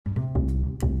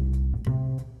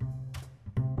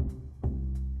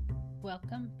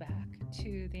Welcome back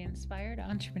to The Inspired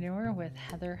Entrepreneur with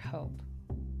Heather Hope.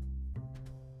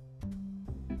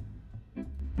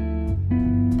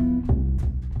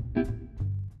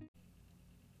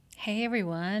 Hey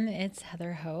everyone, it's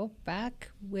Heather Hope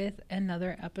back with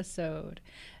another episode.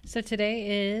 So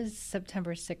today is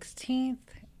September 16th.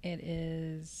 It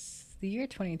is the year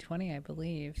 2020, I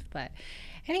believe. But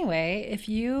anyway, if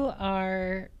you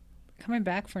are coming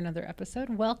back for another episode,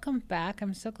 welcome back.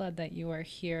 I'm so glad that you are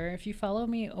here. If you follow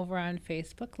me over on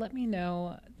Facebook, let me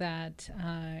know that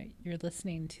you're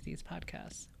listening to these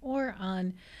podcasts, or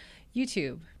on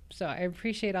YouTube. So I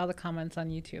appreciate all the comments on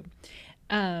YouTube.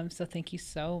 So thank you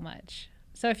so much.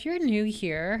 So if you're new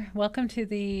here, welcome to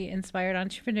the Inspired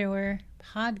Entrepreneur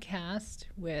podcast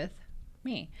with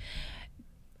me.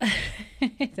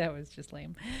 That was just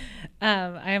lame.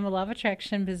 I am a law of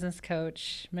attraction business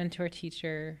coach, mentor,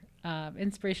 teacher,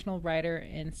 inspirational writer,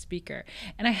 and speaker.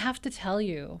 And I have to tell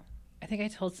you, I think I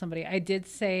told somebody, I did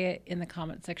say it in the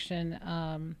comment section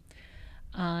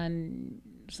on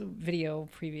some video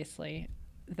previously,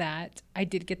 that I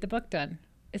did get the book done.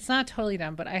 It's not totally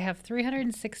done, but I have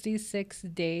 366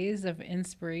 days of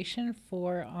inspiration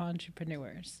for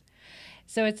entrepreneurs.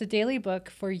 So it's a daily book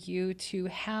for you to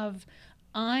have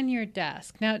on your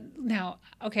desk. Now,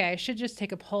 okay, I should just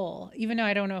take a poll, even though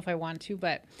I don't know if I want to,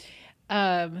 but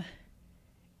I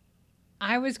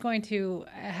was going to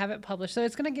have it published. So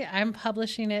I'm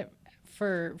publishing it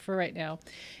for right now.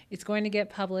 It's going to get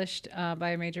published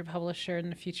by a major publisher in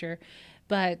the future.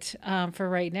 But for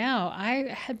right now, I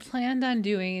had planned on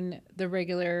doing the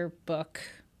regular book,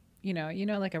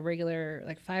 like a regular,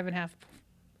 like 5.5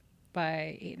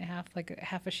 by 8.5, like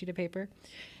half a sheet of paper,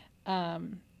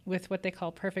 with what they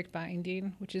call perfect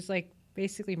binding, which is like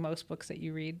basically most books that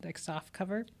you read, like soft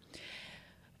cover.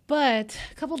 But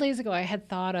a couple days ago, I had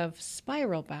thought of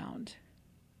spiral bound.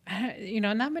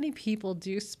 Not many people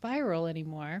do spiral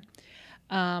anymore.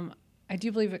 I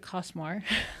do believe it costs more,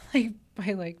 like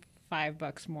by like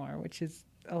 $5 more, which is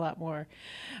a lot more.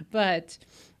 But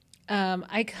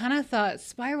I kind of thought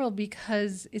spiral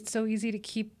because it's so easy to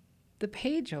keep the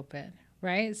page open,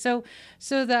 right? So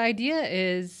the idea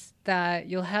is that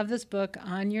you'll have this book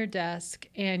on your desk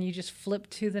and you just flip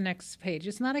to the next page.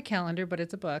 It's not a calendar, but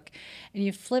it's a book. And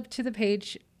you flip to the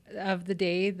page of the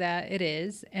day that it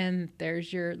is, and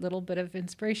there's your little bit of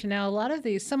inspiration. Now, a lot of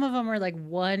these, some of them are like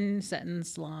one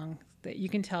sentence long, that you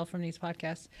can tell from these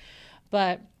podcasts,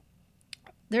 but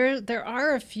there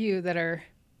are a few that are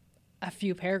a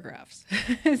few paragraphs.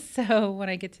 So when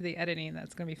I get to the editing,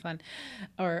 that's going to be fun,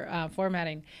 or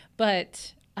formatting.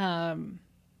 But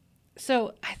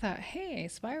so I thought, hey,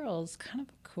 spiral is kind of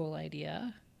a cool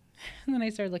idea. And then I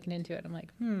started looking into it. I'm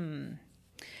like,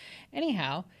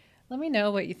 Anyhow, let me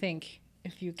know what you think.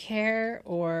 If you care,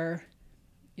 or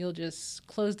you'll just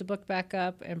close the book back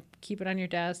up and keep it on your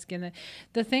desk. And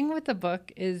the thing with the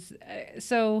book is,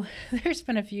 so there's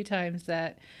been a few times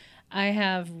that I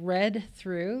have read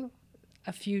through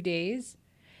a few days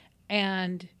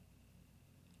and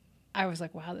I was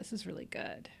like, wow, this is really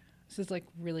good. This is like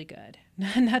really good.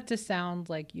 Not to sound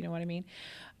like, you know what I mean?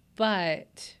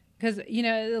 But because,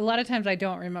 a lot of times I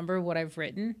don't remember what I've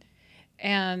written.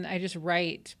 And I just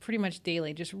write pretty much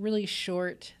daily, just really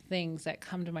short things that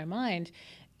come to my mind.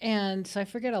 And so I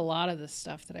forget a lot of the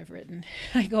stuff that I've written.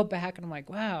 I go back and I'm like,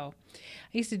 wow. I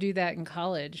used to do that in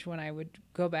college when I would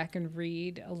go back and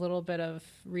read a little bit of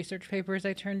research papers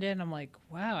I turned in. I'm like,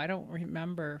 wow, I don't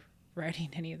remember writing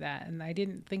any of that. And I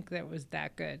didn't think that was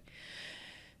that good.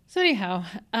 So anyhow,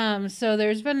 so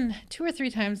there's been 2 or 3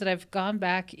 times that I've gone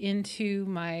back into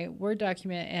my Word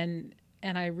document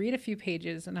and I read a few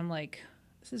pages and I'm like,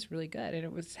 this is really good. And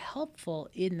it was helpful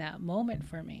in that moment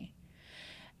for me.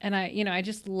 And I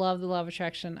just love the law of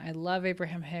attraction. I love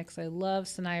Abraham Hicks. I love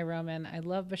Sanaya Roman. I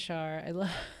love Bashar. I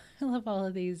love all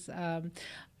of these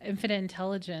infinite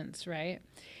intelligence, right?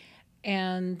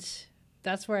 And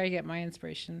that's where I get my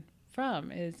inspiration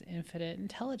from, is infinite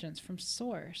intelligence, from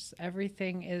source.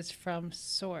 Everything is from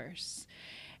source.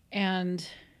 And,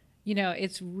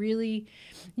 it's really,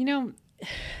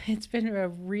 it's been a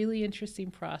really interesting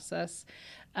process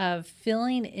of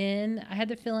filling in. I had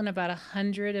to fill in about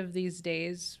 100 of these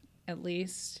days, at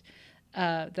least,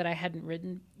 that I hadn't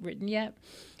written yet.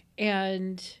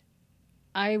 And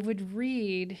I would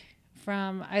read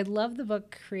from, I love the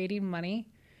book Creating Money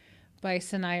by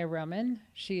Sanaya Roman.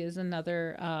 She is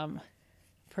another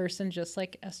person just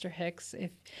like Esther Hicks.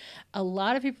 If a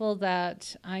lot of people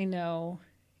that I know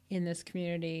in this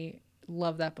community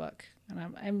love that book.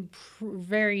 And I'm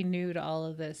very new to all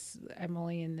of this. I'm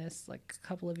only in this like a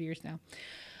couple of years now.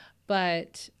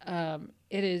 But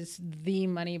it is the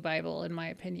money Bible, in my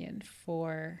opinion,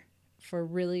 for for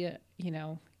really,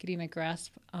 getting a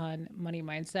grasp on money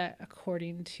mindset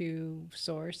according to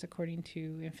Source, according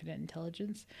to Infinite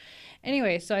Intelligence.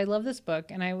 Anyway, so I love this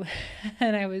book, and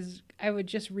I would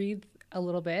just read a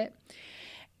little bit,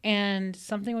 and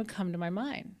something would come to my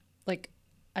mind, like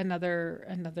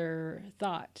another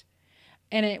thought,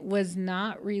 and it was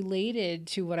not related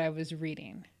to what I was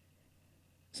reading.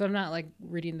 So I'm not like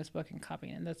reading this book and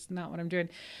copying it. That's not what I'm doing.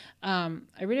 I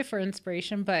read it for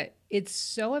inspiration, but it's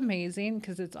so amazing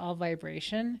because it's all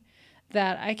vibration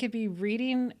that I could be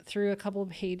reading through a couple of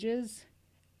pages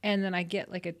and then I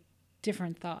get like a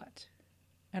different thought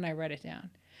and I write it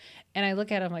down. And I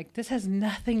look at it, I'm like, this has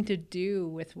nothing to do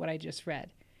with what I just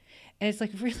read. And it's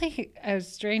like really a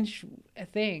strange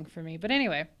thing for me. But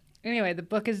anyway, the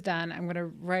book is done. I'm going to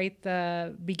write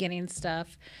the beginning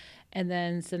stuff and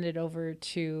then send it over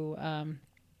to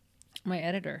my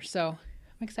editor. So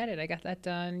I'm excited. I got that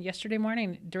done yesterday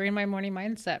morning during my morning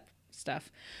mindset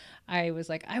stuff. I was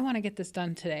like, I want to get this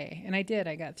done today. And I did.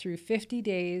 I got through 50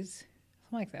 days,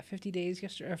 something like that, 50 days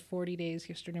yesterday, or 40 days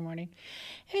yesterday morning.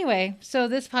 Anyway, so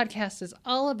this podcast is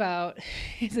all about,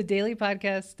 it's a daily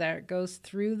podcast that goes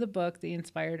through the book, The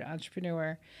Inspired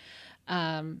Entrepreneur.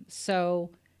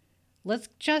 So let's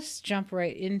just jump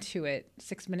right into it.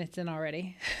 6 minutes in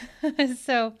already.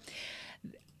 So,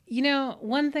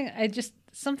 one thing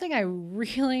something I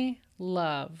really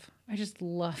love. I just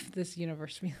love this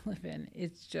universe we live in.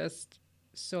 It's just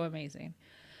so amazing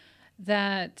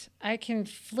that I can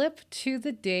flip to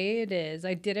the day it is.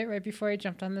 I did it right before I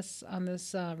jumped on this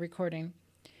recording.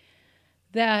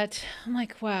 That I'm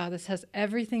like, wow, this has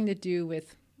everything to do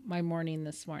with my morning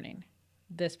this morning.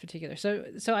 This particular.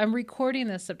 So I'm recording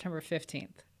this September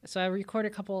 15th. So I record a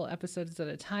couple episodes at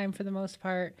a time for the most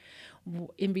part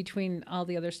in between all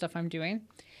the other stuff I'm doing.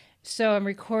 So I'm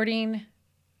recording,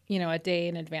 a day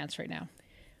in advance right now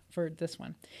for this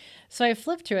one. So I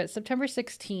flipped to it September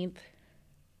 16th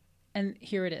and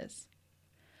here it is.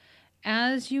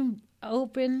 As you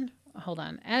open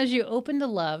to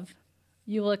love,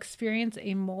 you will experience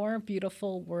a more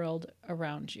beautiful world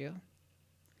around you.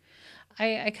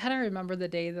 I kind of remember the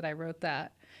day that I wrote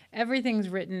that. Everything's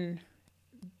written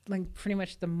like pretty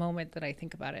much the moment that I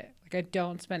think about it. Like I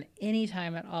don't spend any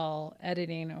time at all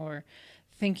editing or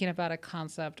thinking about a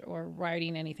concept or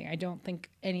writing anything. I don't think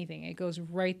anything. It goes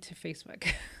right to Facebook.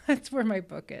 That's where my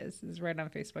book is right on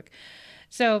Facebook.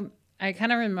 So I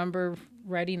kind of remember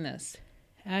writing this.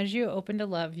 As you open to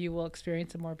love, you will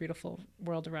experience a more beautiful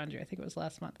world around you. I think it was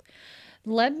last month.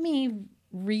 Let me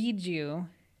read you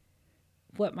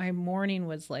what my morning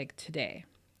was like today.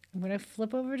 I'm going to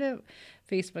flip over to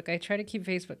Facebook. I try to keep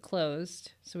Facebook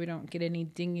closed so we don't get any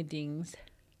ding-a-dings.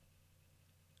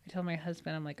 I tell my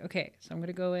husband, I'm like, okay, so I'm going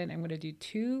to go in. I'm going to do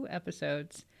 2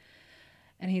 episodes.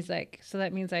 And he's like, so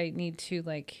that means I need to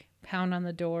like pound on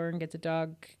the door and get the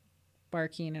dog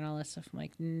barking and all that stuff. I'm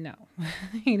like, no,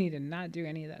 you need to not do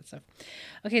any of that stuff.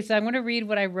 Okay, so I'm going to read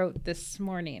what I wrote this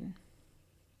morning.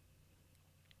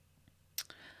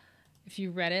 If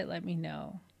you read it, let me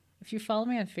know. If you follow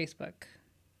me on Facebook,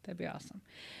 that'd be awesome.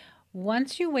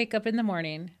 Once you wake up in the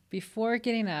morning, before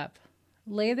getting up,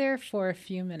 lay there for a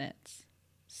few minutes.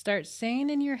 Start saying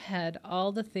in your head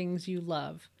all the things you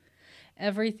love,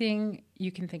 everything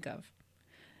you can think of.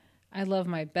 I love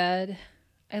my bed.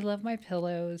 I love my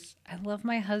pillows. I love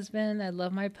my husband. I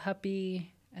love my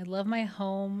puppy. I love my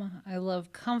home. I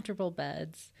love comfortable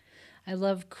beds. I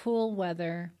love cool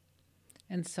weather,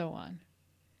 and so on.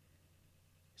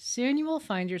 Soon you will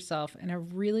find yourself in a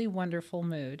really wonderful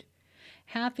mood,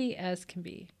 happy as can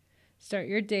be. Start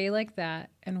your day like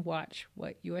that and watch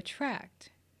what you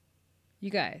attract. You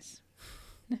guys,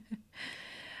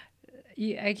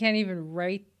 I can't even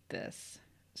write this.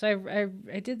 So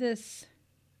I did this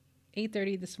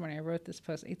 8:30 this morning. I wrote this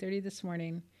post 8:30 this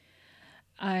morning,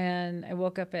 and I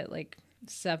woke up at like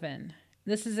 7.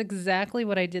 This is exactly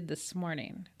what I did this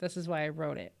morning. This is why I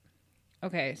wrote it.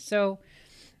 Okay, so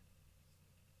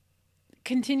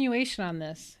continuation on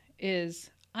this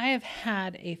is I have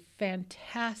had a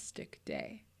fantastic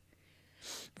day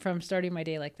from starting my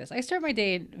day like this. I start my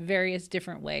day in various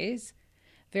different ways,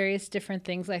 various different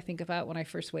things I think about when I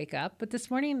first wake up. But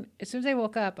this morning, as soon as I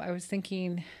woke up, I was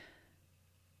thinking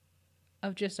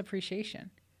of just appreciation.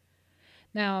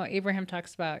 Now, Abraham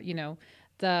talks about,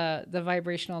 the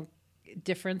vibrational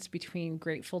difference between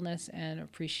gratefulness and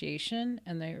appreciation.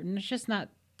 And they're just not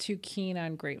too keen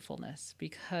on gratefulness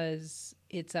because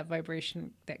it's that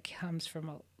vibration that comes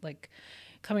from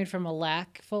coming from a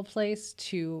lackful place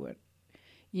to,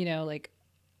 like,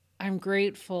 I'm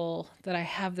grateful that I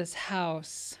have this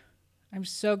house. I'm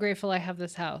so grateful I have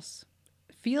this house.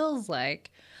 It feels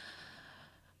like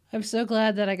I'm so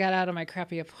glad that I got out of my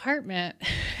crappy apartment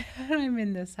and I'm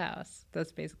in this house.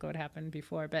 That's basically what happened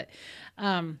before, but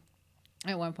at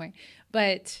one point.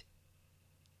 But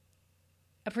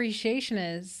appreciation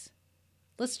is,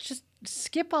 let's just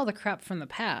skip all the crap from the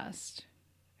past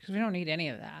because we don't need any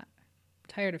of that. I'm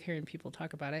tired of hearing people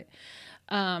talk about it.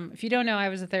 If you don't know, I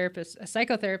was a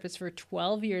psychotherapist for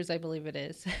 12 years, I believe it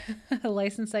is, a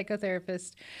licensed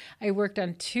psychotherapist. I worked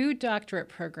on 2 doctorate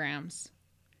programs.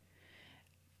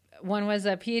 One was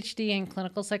a PhD in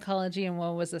clinical psychology, and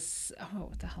one was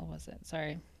what the hell was it?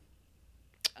 Sorry.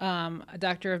 A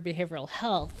doctor of behavioral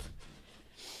health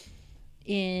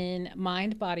in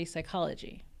mind-body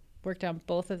psychology. Worked on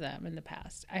both of them in the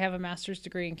past. I have a master's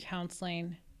degree in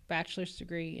counseling, bachelor's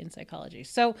degree in psychology.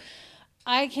 So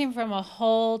I came from a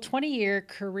whole 20-year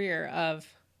career of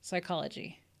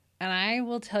psychology. And I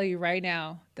will tell you right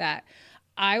now that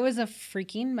I was a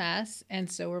freaking mess,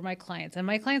 and so were my clients. And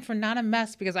my clients were not a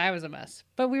mess because I was a mess,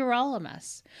 but we were all a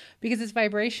mess because it's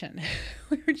vibration.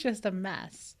 We were just a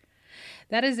mess.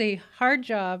 That is a hard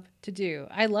job to do.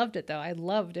 I loved it, though. I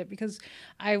loved it because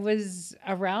I was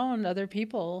around other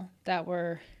people that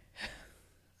were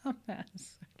a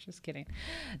mess. Just kidding.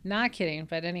 Not kidding,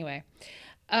 but anyway.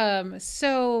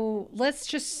 So let's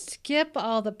just skip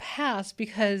all the past,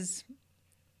 because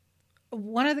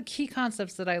one of the key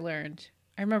concepts that I learned,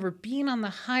 I remember being on the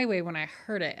highway when I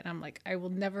heard it, and I'm like, I will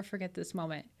never forget this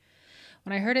moment.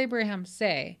 When I heard Abraham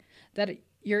say that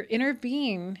your inner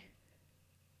being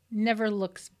never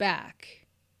looks back.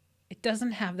 It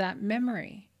doesn't have that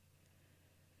memory.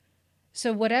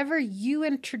 So whatever you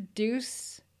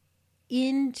introduce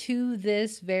into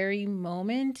this very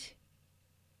moment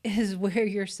is where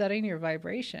you're setting your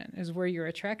vibration, is where your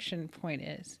attraction point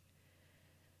is.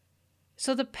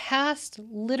 So the past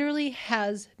literally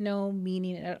has no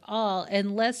meaning at all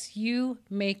unless you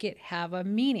make it have a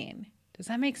meaning. Does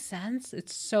that make sense?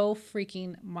 It's so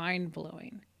freaking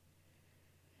mind-blowing.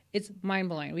 It's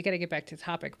mind-blowing. We got to get back to the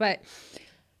topic, but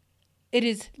it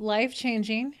is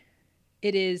life-changing.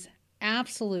 It is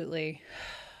absolutely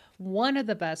one of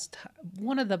the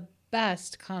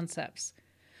best concepts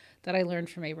that I learned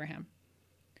from Abraham.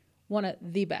 One of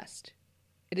the best.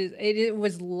 It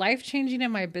was life-changing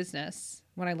in my business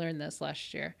when I learned this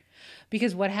last year,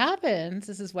 because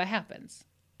this is what happens.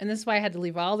 And this is why I had to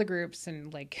leave all the groups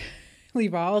and like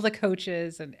leave all the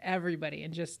coaches and everybody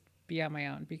and just be on my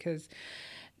own, because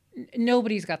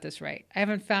nobody's got this right. I have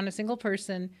not found a single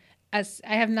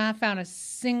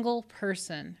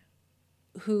person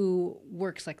who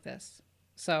works like this.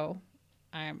 So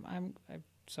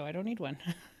so I don't need one.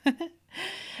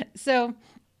 So,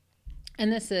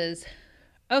 and this is,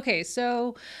 okay,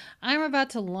 so I'm about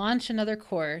to launch another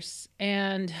course,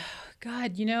 and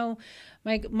God,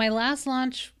 my last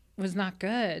launch was not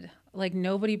good. Like,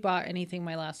 nobody bought anything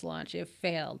my last launch. It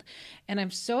failed. And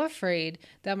I'm so afraid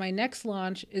that my next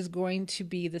launch is going to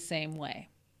be the same way.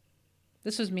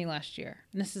 This was me last year.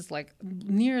 And this is like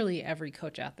nearly every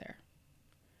coach out there.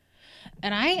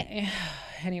 And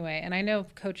I know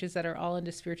coaches that are all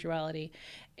into spirituality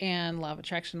and law of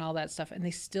attraction and all that stuff, and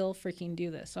they still freaking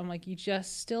do this. So I'm like, you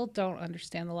just still don't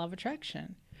understand the law of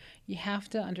attraction. You have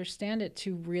to understand it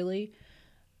to really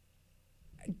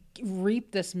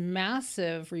reap this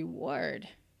massive reward.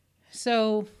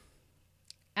 So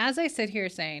as I sit here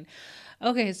saying,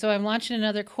 okay, so I'm launching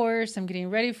another course, I'm getting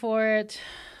ready for it,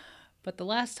 but the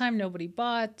last time nobody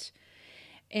bought,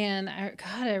 and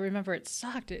I remember it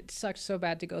sucked. It sucked so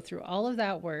bad to go through all of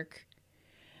that work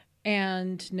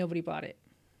and nobody bought it.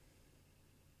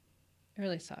 It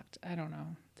really sucked. I don't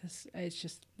know. It's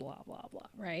just blah, blah, blah,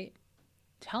 right?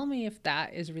 Tell me if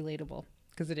that is relatable,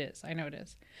 because it is. I know it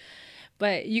is.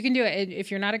 But you can do it. If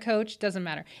you're not a coach, doesn't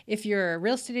matter. If you're a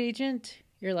real estate agent,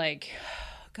 you're like,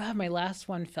 God, my last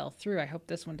one fell through. I hope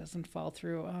this one doesn't fall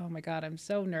through. Oh my God, I'm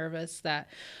so nervous that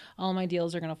all my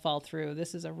deals are going to fall through.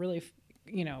 This is a really,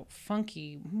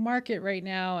 funky market right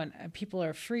now, and people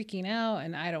are freaking out,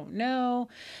 and I don't know.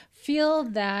 Feel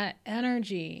that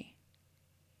energy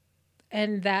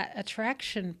and that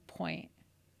attraction point,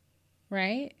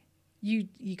 right? You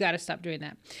got to stop doing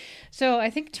that. So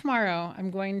I think tomorrow,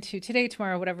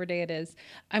 whatever day it is,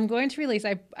 I'm going to release,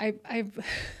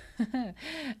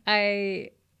 I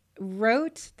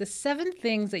wrote the 7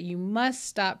 things that you must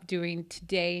stop doing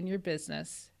today in your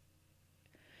business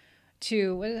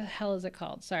what the hell is it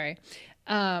called? Sorry.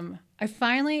 I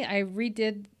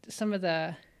redid some of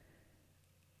the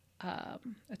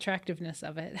attractiveness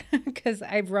of it because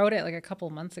I wrote it like a couple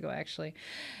months ago, actually,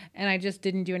 and I just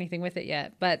didn't do anything with it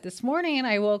yet. But this morning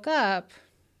I woke up,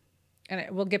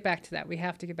 and we'll get back to that. We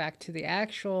have to get back to the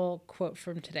actual quote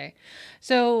from today.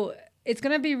 So It's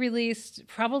going to be released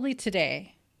probably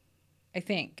today. I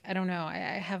think. I don't know. I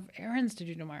have errands to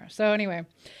do tomorrow. So, anyway,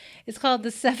 it's called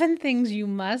The 7 Things You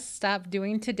Must Stop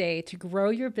Doing Today to Grow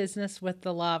Your Business with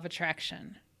the Law of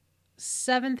Attraction.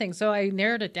 7 things. So, I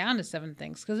narrowed it down to 7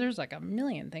 things because there's like a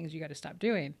million things you got to stop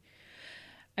doing.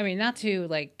 I mean, not to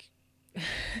like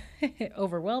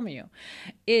overwhelm you.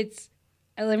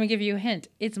 Let me give you a hint.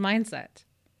 It's mindset.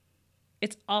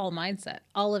 It's all mindset.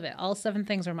 All of it. All 7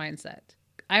 things are mindset.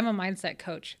 I'm a mindset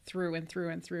coach through and through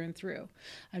and through and through.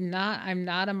 I'm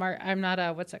not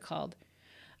a, what's it called?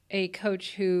 A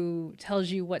coach who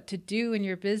tells you what to do in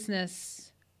your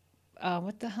business.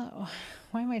 What the hell?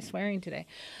 Why am I swearing today?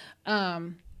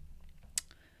 What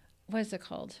is it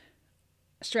called?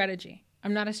 Strategy.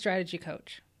 I'm not a strategy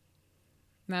coach.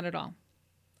 Not at all.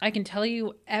 I can tell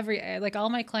you like all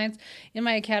my clients in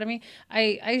my academy,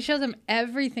 I show them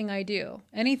everything I do.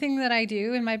 Anything that I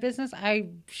do in my business, I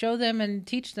show them and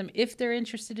teach them if they're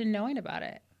interested in knowing about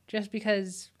it, just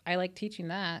because I like teaching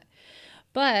that.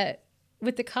 But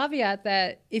with the caveat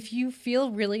that if you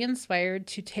feel really inspired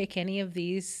to take any of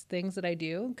these things that I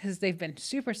do, because they've been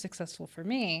super successful for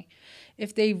me,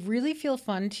 if they really feel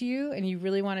fun to you and you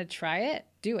really want to try it,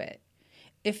 do it.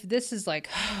 If this is like,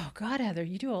 oh God, Heather,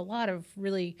 you do a lot of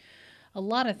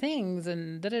things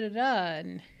and da da da da,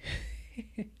 and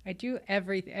I do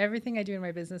everything I do in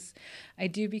my business, I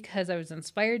do because I was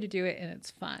inspired to do it and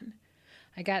it's fun.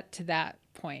 I got to that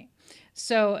point.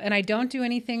 So, and I don't do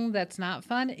anything that's not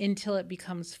fun until it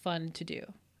becomes fun to do.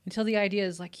 Until the idea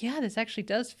is like, yeah, this actually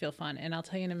does feel fun. And I'll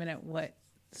tell you in a minute what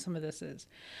some of this is.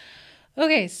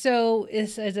 Okay, so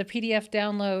it's as a PDF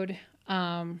download.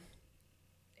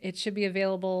 It should be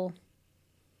available.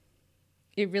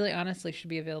 It really honestly should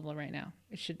be available right now.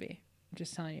 It should be. I'm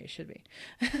just telling you, it should be.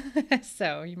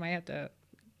 So you might have to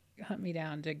hunt me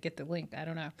down to get the link. I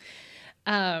don't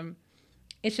know.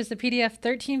 It's just a PDF,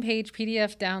 13-page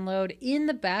PDF download. In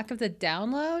the back of the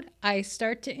download, I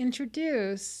start to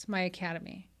introduce my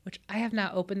academy, which I have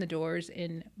not opened the doors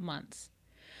in months.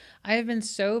 I have been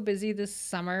so busy this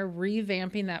summer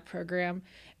revamping that program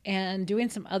and doing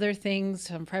some other things,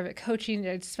 some private coaching.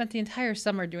 I spent the entire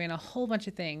summer doing a whole bunch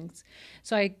of things.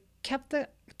 So I kept the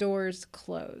doors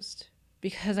closed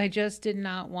because I just did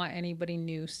not want anybody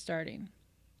new starting,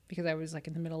 because I was like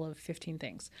in the middle of 15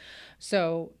 things.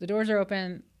 So the doors are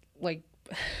open, like,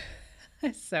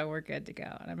 so we're good to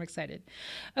go. And I'm excited.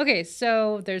 Okay,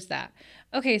 so there's that.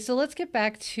 Okay, so let's get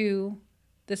back to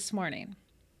this morning.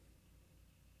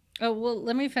 Oh, well,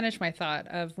 let me finish my thought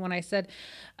of when I said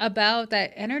about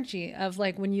that energy of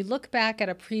like when you look back at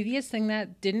a previous thing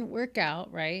that didn't work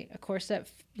out, right? Of course, that,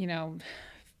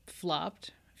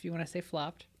 flopped, if you want to say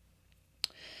flopped,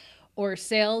 or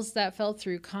sales that fell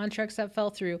through, contracts that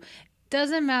fell through.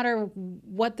 Doesn't matter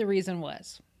what the reason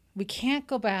was. We can't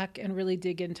go back and really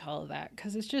dig into all of that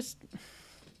because it's just,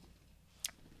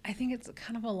 I think it's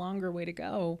kind of a longer way to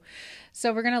go.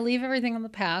 So we're going to leave everything in the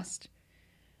past.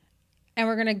 And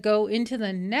we're going to go into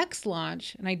the next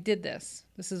launch. And I did this.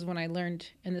 This is when I learned,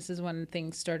 and this is when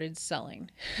things started selling.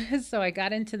 So I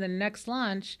got into the next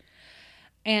launch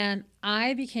and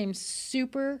I became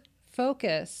super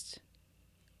focused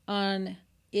on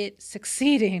it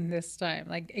succeeding this time.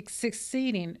 Like it's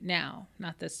succeeding now,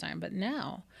 not this time, but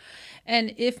now.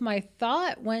 And if my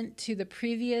thought went to the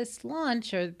previous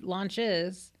launch or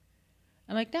launches,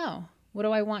 I'm like, no, what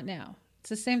do I want now? It's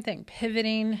the same thing,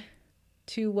 pivoting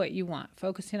to what you want,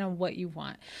 focusing on what you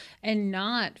want, and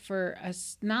not for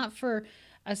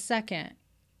a second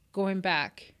going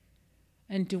back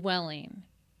and dwelling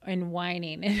and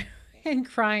whining and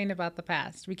crying about the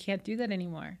past. We can't do that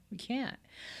anymore. We can't.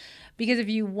 Because if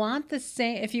you want the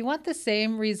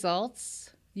same results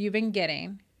you've been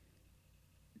getting,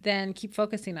 then keep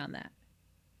focusing on that.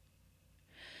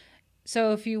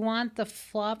 So if you want the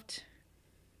flopped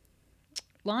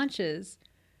launches,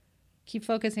 keep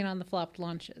focusing on the flopped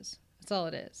launches. That's all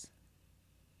it is.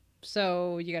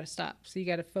 So you got to stop. So you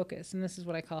got to focus. And this is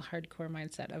what I call hardcore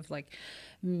mindset of like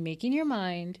making your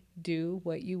mind do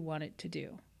what you want it to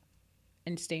do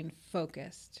and staying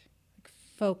focused,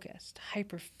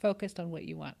 hyper focused on what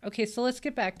you want. Okay, so let's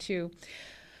get back to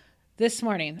this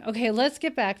morning. Okay, let's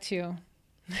get back to,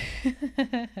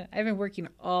 I've been working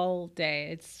all day.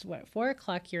 It's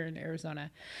 4:00 here in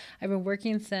Arizona. I've been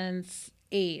working since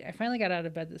 8. I finally got out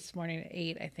of bed this morning at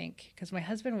 8, I think, because my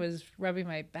husband was rubbing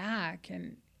my back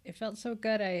and it felt so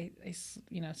good. I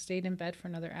stayed in bed for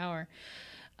another hour.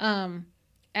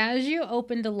 As you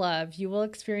open to love, you will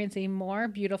experience a more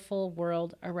beautiful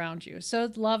world around you. So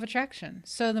it's law of attraction.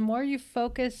 So the more you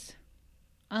focus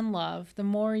on love, the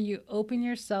more you open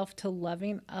yourself to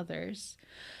loving others,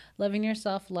 loving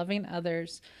yourself, loving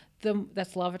others,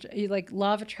 that's law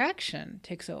of attraction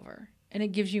takes over. And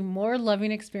it gives you more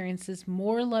loving experiences,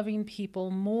 more loving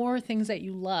people, more things that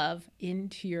you love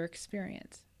into your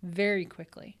experience very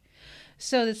quickly.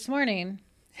 So this morning,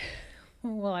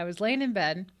 while I was laying in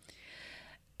bed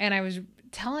and I was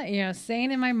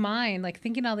saying in my mind, like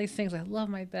thinking all these things, I love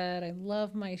my bed, I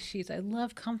love my sheets, I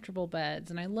love comfortable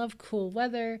beds, and I love cool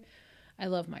weather. I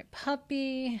love my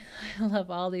puppy. I love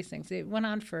all these things. It went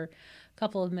on for a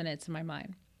couple of minutes in my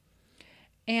mind.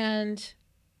 And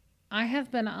I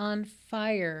have been on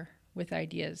fire with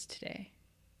ideas today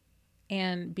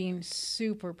and being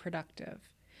super productive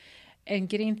and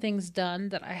getting things done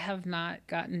that I have not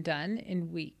gotten done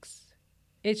in weeks.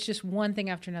 It's just one thing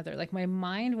after another. Like my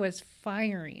mind was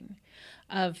firing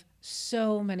of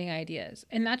so many ideas,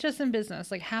 and not just in business.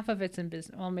 Like half of it's in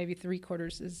business. Well, maybe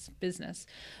 3/4 is business.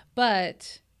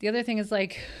 But the other thing is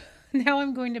like, now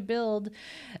I'm going to build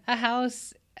a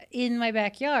house in my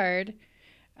backyard,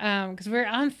 because we're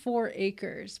on 4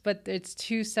 acres, but it's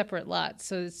 2 separate lots.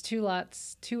 So it's 2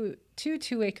 lots, two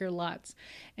 2-acre lots.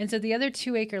 And so the other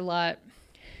 2-acre lot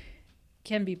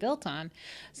can be built on.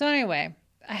 So anyway,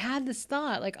 I had this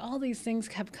thought, like all these things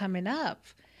kept coming up.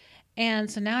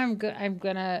 And so now I'm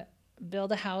gonna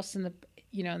build a house in the,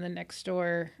 in the next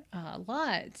door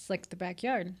lot. It's like the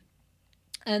backyard.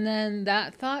 And then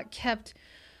that thought kept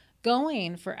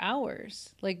going for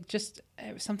hours. Like just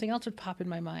something else would pop in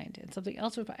my mind and something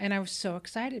else would pop, and I was so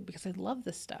excited because I love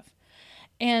this stuff.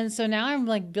 And so now I'm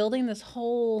like building this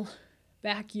whole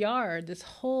backyard, this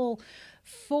whole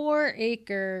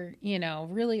 4-acre,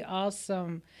 really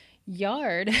awesome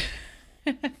yard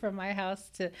from my house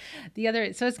to the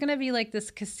other. So it's going to be like this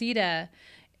casita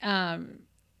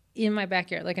in my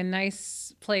backyard, like a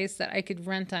nice place that I could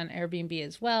rent on Airbnb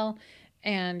as well,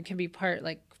 and can be part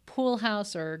like pool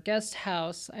house or guest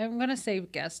house. I'm going to say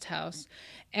guest house.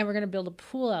 And we're going to build a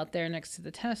pool out there next to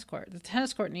the tennis court. The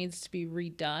tennis court needs to be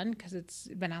redone because it's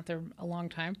been out there a long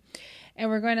time. And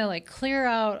we're going to like clear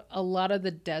out a lot of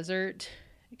the desert,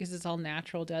 because it's all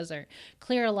natural desert.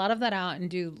 Clear a lot of that out and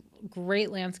do great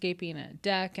landscaping and a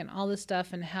deck and all this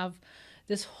stuff and have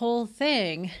this whole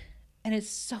thing. And it's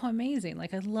so amazing.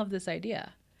 Like I love this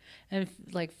idea. And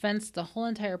like fence the whole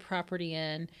entire property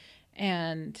in,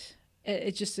 and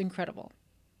it's just incredible.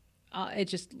 It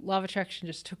just, law of attraction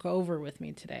just took over with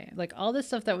me today. Like all this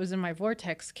stuff that was in my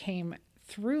vortex came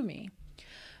through me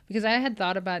because I had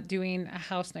thought about doing a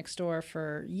house next door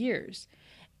for years.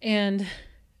 And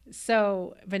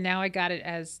so, but now I got it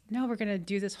as, no, we're going to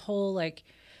do this whole, like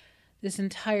this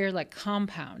entire like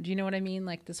compound. You know what I mean?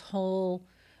 Like this whole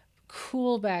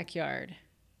cool backyard.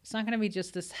 It's not going to be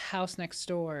just this house next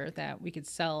door that we could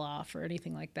sell off or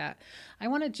anything like that. I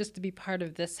want it just to be part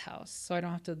of this house so I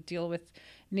don't have to deal with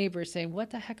neighbors saying,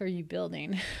 what the heck are you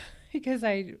building? Because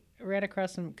I ran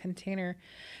across some container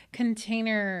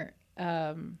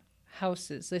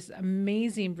houses. This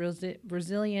amazing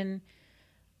Brazilian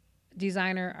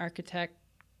designer, architect,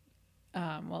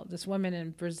 this woman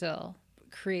in Brazil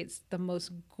creates the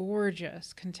most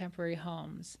gorgeous contemporary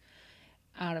homes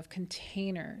out of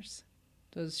containers.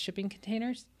 Those shipping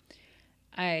containers,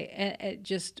 I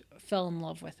just fell in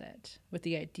love with it, with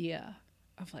the idea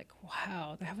of like,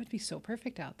 wow, that would be so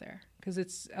perfect out there because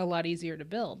it's a lot easier to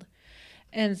build.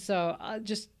 And so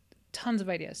just tons of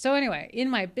ideas. So anyway, in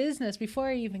my business, before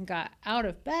I even got out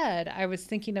of bed, I was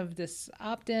thinking of this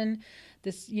opt-in,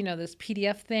 this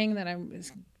PDF thing that I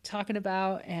was talking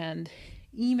about, and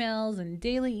emails and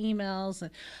daily emails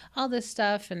and all this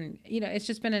stuff. And, it's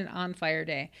just been an on fire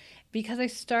day because I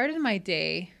started my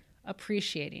day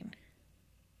appreciating.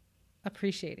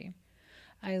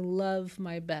 I love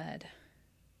my bed.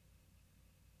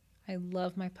 I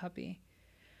love my puppy.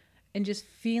 And just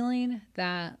feeling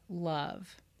that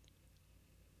love.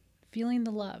 Feeling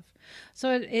the love.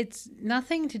 So it's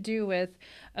nothing to do with,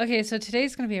 okay, so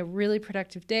today's going to be a really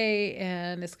productive day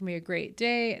and it's going to be a great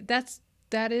day.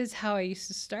 That is how I used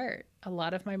to start a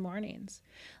lot of my mornings.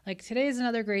 Like today is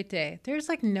another great day. There's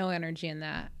like no energy in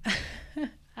that.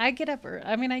 I get up,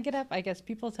 I guess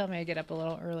people tell me I get up a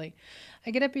little early.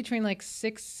 I get up between like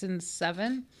 6 and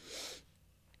 7.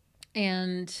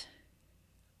 And,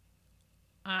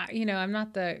 I'm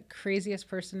not the craziest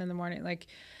person in the morning. Like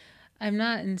I'm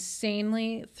not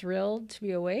insanely thrilled to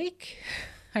be awake.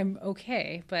 I'm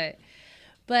okay. But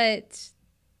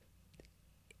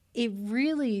it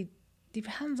really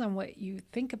depends on what you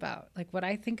think about, like what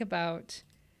I think about.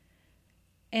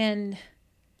 And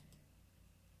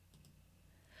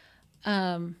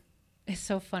it's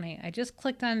so funny. I just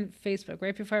clicked on Facebook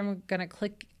right before I'm going to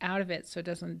click out of it so it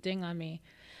doesn't ding on me.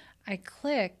 I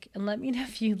click and let me know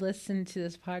if you listen to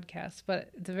this podcast.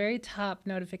 But the very top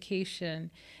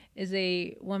notification is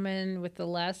a woman with the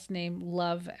last name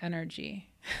Love Energy.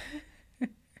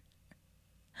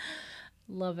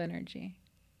 Love Energy.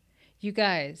 You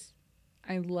guys,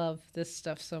 I love this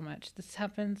stuff so much. This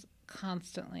happens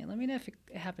constantly. Let me know if it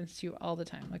happens to you all the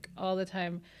time. Like all the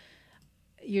time.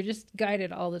 You're just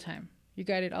guided all the time. You're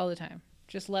guided all the time.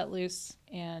 Just let loose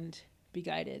and be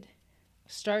guided.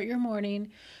 Start your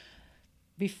morning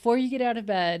before you get out of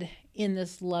bed in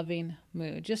this loving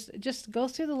mood. Just go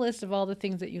through the list of all the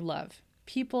things that you love.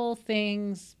 People,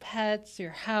 things, pets,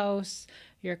 your house,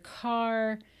 your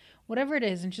car, whatever it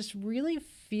is, and just really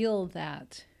feel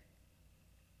that.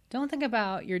 Don't think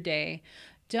about your day.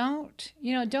 Don't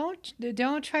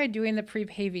try doing the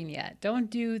pre-paving yet. Don't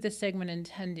do the segment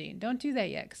intending. Don't do that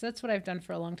yet, because that's what I've done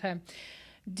for a long time.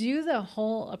 Do the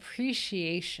whole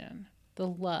appreciation, the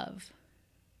love.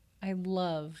 I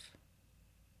love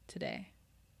today.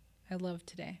 I love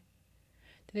today.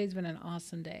 Today's been an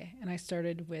awesome day, and I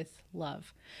started with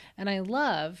love. And I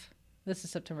love, this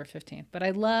is September 15th, but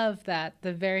I love that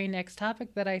the very next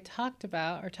topic that I talk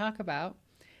about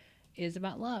is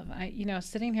about love.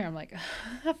 Sitting here, I'm like,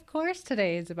 of course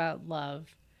today is about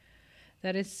love.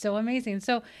 That is so amazing.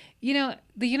 So, the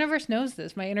universe knows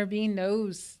this. My inner being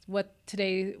knows what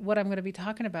I'm going to be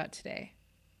talking about today.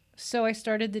 So I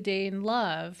started the day in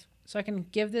love so I can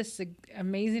give this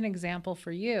amazing example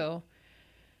for you.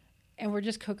 And we're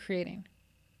just co-creating.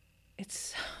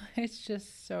 It's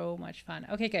just so much fun.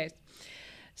 Okay, guys.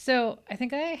 So I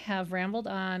think I have rambled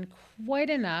on quite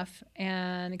enough,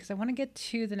 and because I want to get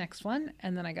to the next one,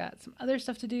 and then I got some other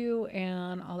stuff to do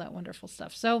and all that wonderful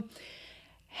stuff. So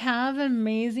have an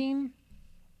amazing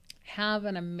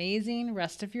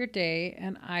rest of your day,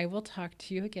 and I will talk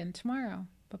to you again tomorrow.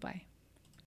 Bye-bye.